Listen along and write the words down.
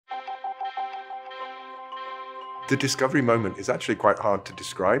The discovery moment is actually quite hard to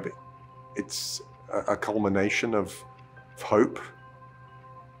describe. It's a culmination of hope,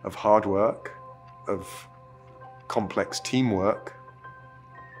 of hard work, of complex teamwork,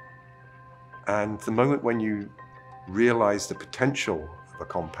 and the moment when you realize the potential of a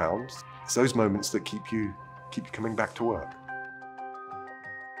compound, it's those moments that keep you coming back to work.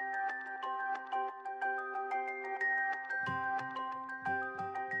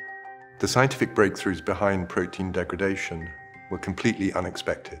 The scientific breakthroughs behind protein degradation were completely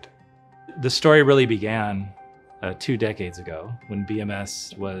unexpected. The story really began 2 decades ago when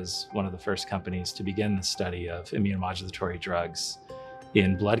BMS was one of the first companies to begin the study of immunomodulatory drugs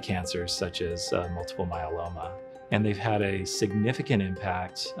in blood cancers such as multiple myeloma. And they've had a significant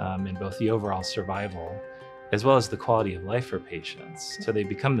impact in both the overall survival as well as the quality of life for patients. So they've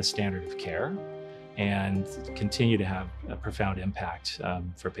become the standard of care and continue to have a profound impact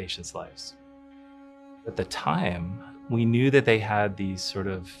for patients' lives. At the time, we knew that they had these sort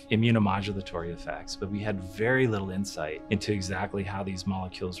of immunomodulatory effects, but we had very little insight into exactly how these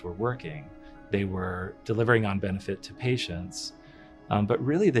molecules were working. They were delivering on benefit to patients, but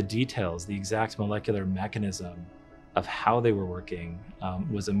really the details, the exact molecular mechanism of how they were working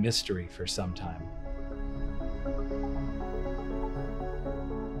was a mystery for some time.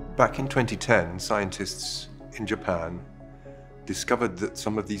 Back in 2010, scientists in Japan discovered that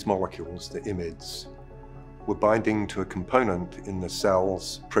some of these molecules, the IMiDs, were binding to a component in the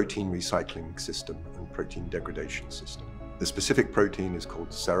cell's protein recycling system and protein degradation system. The specific protein is called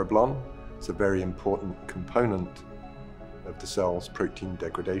cereblon. It's a very important component of the cell's protein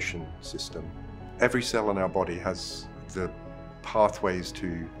degradation system. Every cell in our body has the pathways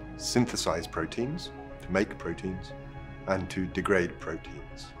to synthesize proteins, to make proteins, and to degrade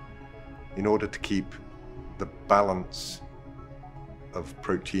proteins in order to keep the balance of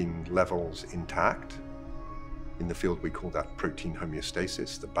protein levels intact. In the field, we call that protein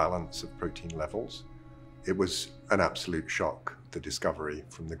homeostasis, the balance of protein levels. It was an absolute shock, the discovery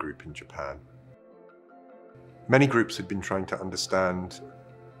from the group in Japan. Many groups had been trying to understand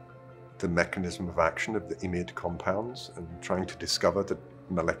the mechanism of action of the IMiD compounds and trying to discover the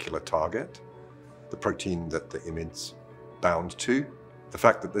molecular target, the protein that the IMiDs bound to. The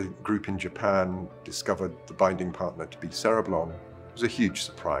fact that the group in Japan discovered the binding partner to be cereblon was a huge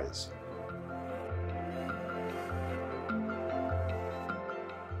surprise.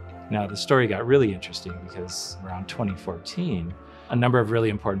 Now, the story got really interesting because around 2014, a number of really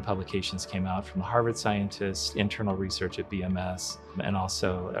important publications came out from Harvard scientists, internal research at BMS, and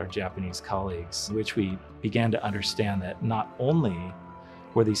also our Japanese colleagues, in which we began to understand that not only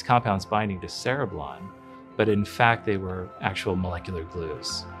were these compounds binding to cereblon, but in fact, they were actual molecular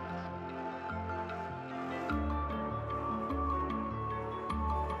glues.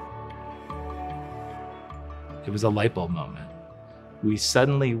 It was a light bulb moment. We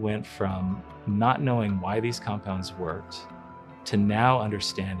suddenly went from not knowing why these compounds worked to now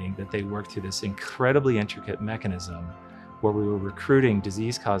understanding that they work through this incredibly intricate mechanism where we were recruiting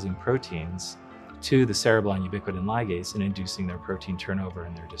disease-causing proteins to the cereblon ubiquitin ligase and inducing their protein turnover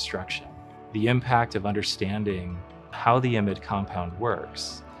and their destruction. The impact of understanding how the IMiD compound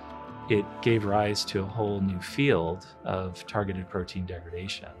works, it gave rise to a whole new field of targeted protein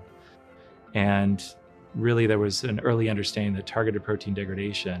degradation. And really, there was an early understanding that targeted protein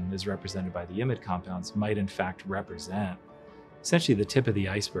degradation, as represented by the IMiD compounds, might in fact represent essentially the tip of the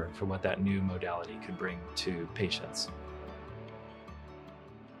iceberg for what that new modality could bring to patients.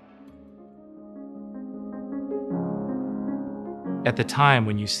 At the time,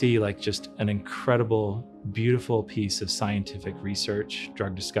 when you see like just an incredible, beautiful piece of scientific research,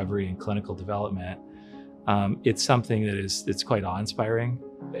 drug discovery, and clinical development, it's something that it's quite awe-inspiring.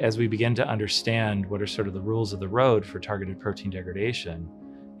 As we begin to understand what are sort of the rules of the road for targeted protein degradation,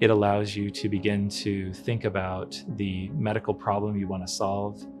 it allows you to begin to think about the medical problem you want to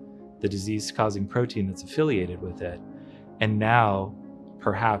solve, the disease-causing protein that's affiliated with it, and now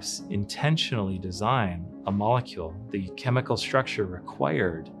perhaps intentionally design a molecule, the chemical structure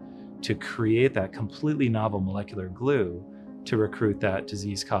required to create that completely novel molecular glue to recruit that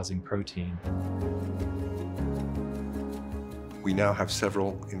disease-causing protein. We now have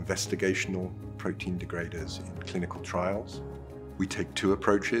several investigational protein degraders in clinical trials. We take 2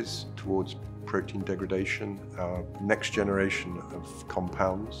 approaches towards protein degradation. Our next generation of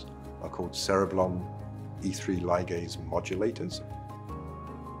compounds are called cereblon E3 ligase modulators.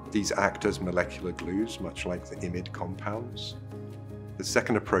 These act as molecular glues, much like the IMiD compounds. The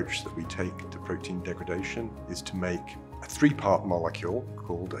second approach that we take to protein degradation is to make a 3-part molecule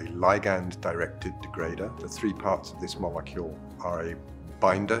called a ligand-directed degrader. The 3 parts of this molecule are a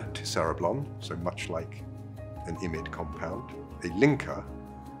binder to cereblon, so much like an IMiD compound, a linker,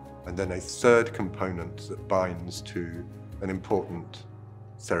 and then a third component that binds to an important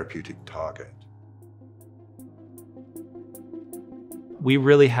therapeutic target. We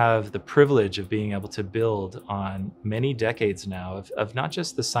really have the privilege of being able to build on many decades now of not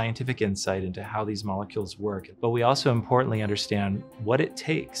just the scientific insight into how these molecules work, but we also importantly understand what it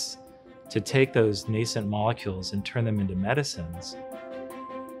takes to take those nascent molecules and turn them into medicines.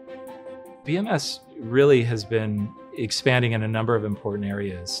 BMS really has been expanding in a number of important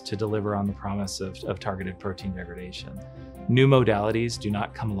areas to deliver on the promise of targeted protein degradation. New modalities do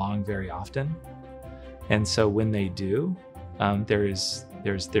not come along very often, and so when they do,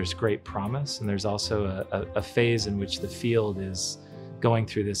 there's great promise, and there's also a phase in which the field is going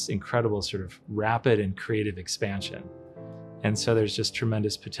through this incredible sort of rapid and creative expansion. And so there's just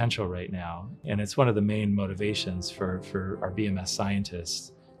tremendous potential right now. And it's one of the main motivations for our BMS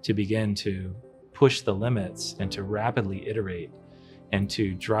scientists to begin to push the limits and to rapidly iterate and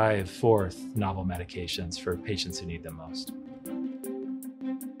to drive forth novel medications for patients who need them most.